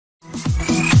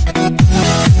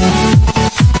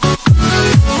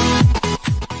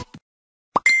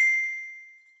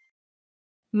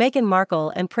Meghan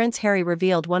Markle and Prince Harry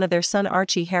revealed one of their son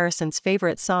Archie Harrison's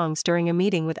favorite songs during a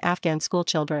meeting with Afghan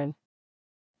schoolchildren.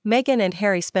 Meghan and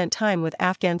Harry spent time with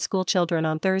Afghan schoolchildren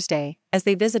on Thursday, as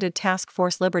they visited Task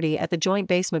Force Liberty at the Joint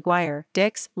Base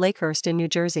McGuire-Dix-Lake in New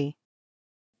Jersey.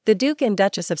 The Duke and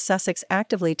Duchess of Sussex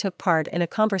actively took part in a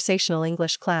conversational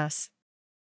English class.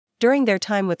 During their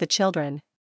time with the children,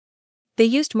 they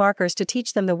used markers to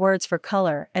teach them the words for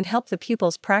color and help the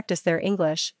pupils practice their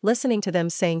English, listening to them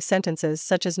saying sentences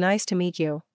such as "nice to meet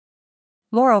you."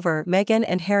 Moreover, Meghan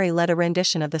and Harry led a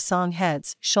rendition of the song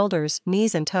Heads, Shoulders,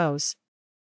 Knees and Toes.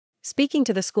 Speaking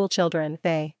to the schoolchildren,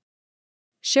 they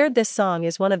shared this song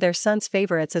as one of their son's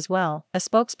favorites as well, a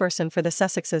spokesperson for the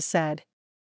Sussexes said.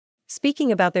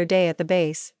 Speaking about their day at the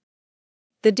base,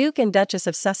 the Duke and Duchess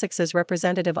of Sussex's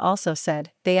representative also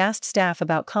said they asked staff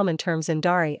about common terms in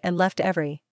Dari and left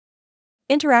every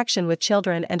interaction with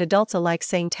children and adults alike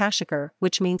saying Tashakar,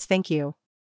 which means thank you.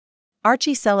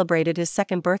 Archie celebrated his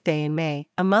second birthday in May,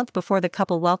 a month before the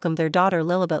couple welcomed their daughter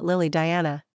Lilibet Lily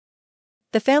Diana.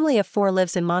 The family of four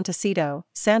lives in Montecito,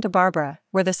 Santa Barbara,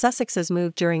 where the Sussexes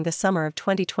moved during the summer of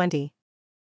 2020.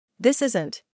 This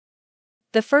isn't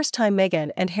the first time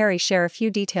Meghan and Harry share a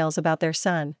few details about their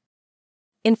son.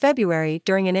 In February,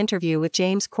 during an interview with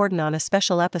James Corden on a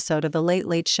special episode of The Late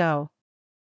Late Show,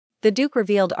 the Duke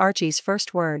revealed Archie's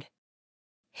first word.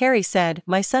 Harry said,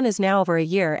 "My son is now over a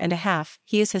year and a half,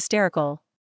 he is hysterical.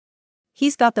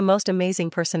 He's got the most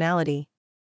amazing personality.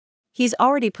 He's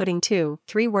already putting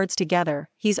 2-3 words together,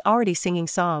 he's already singing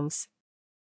songs.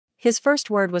 His first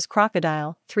word was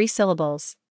crocodile, 3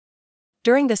 syllables.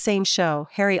 During the same show,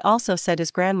 Harry also said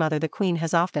his grandmother the Queen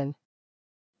has often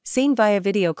seen via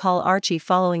video call Archie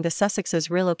following the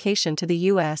Sussexes' relocation to the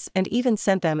US and even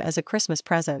sent them as a Christmas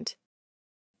present.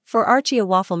 For Archie a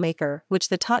waffle maker, which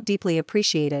the tot deeply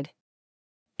appreciated.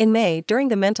 In May, during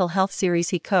the mental health series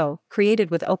he co-created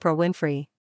with Oprah Winfrey,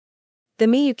 "The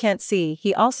me you can't see,"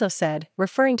 he also said,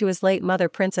 referring to his late mother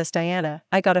Princess Diana,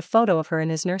 "I got a photo of her in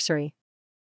his nursery.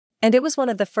 And it was one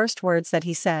of the first words that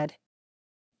he said.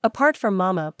 Apart from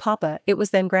Mama, Papa, it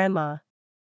was then Grandma.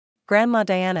 Grandma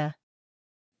Diana.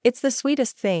 It's the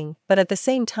sweetest thing, but at the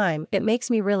same time it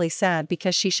makes me really sad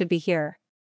because she should be here."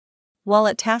 While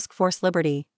at Task Force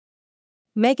Liberty,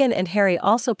 Meghan and Harry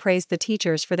also praised the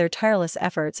teachers for their tireless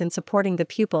efforts in supporting the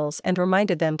pupils and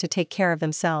reminded them to take care of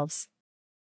themselves.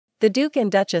 The Duke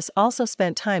and Duchess also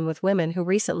spent time with women who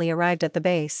recently arrived at the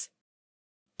base.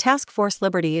 Task Force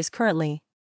Liberty is currently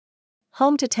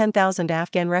home to 10,000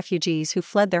 Afghan refugees who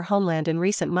fled their homeland in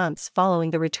recent months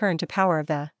following the return to power of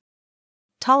the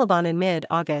Taliban in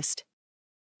mid-August.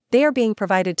 They are being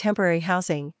provided temporary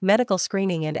housing, medical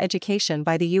screening and education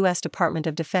by the U.S. Department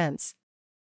of Defense.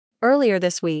 Earlier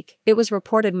this week, it was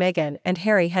reported Meghan and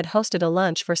Harry had hosted a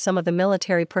lunch for some of the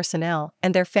military personnel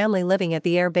and their family living at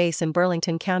the air base in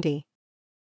Burlington County.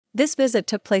 This visit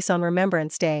took place on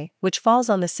Remembrance Day, which falls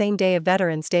on the same day of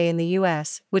Veterans Day in the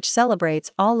U.S., which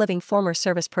celebrates all living former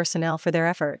service personnel for their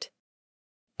effort.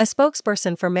 A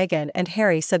spokesperson for Meghan and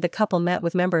Harry said the couple met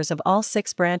with members of all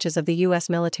 6 branches of the U.S.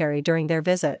 military during their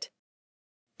visit.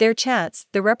 Their chats,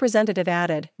 the representative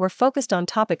added, were focused on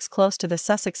topics close to the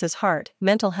Sussexes' heart,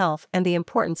 mental health and the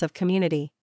importance of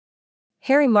community.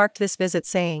 Harry marked this visit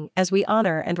saying, "As we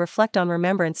honor and reflect on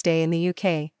Remembrance Day in the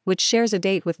UK, which shares a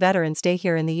date with Veterans Day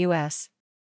here in the US.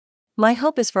 My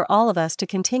hope is for all of us to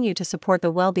continue to support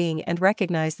the well-being and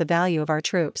recognize the value of our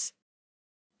troops,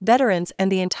 veterans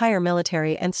and the entire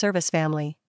military and service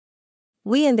family.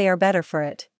 We and they are better for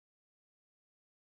it."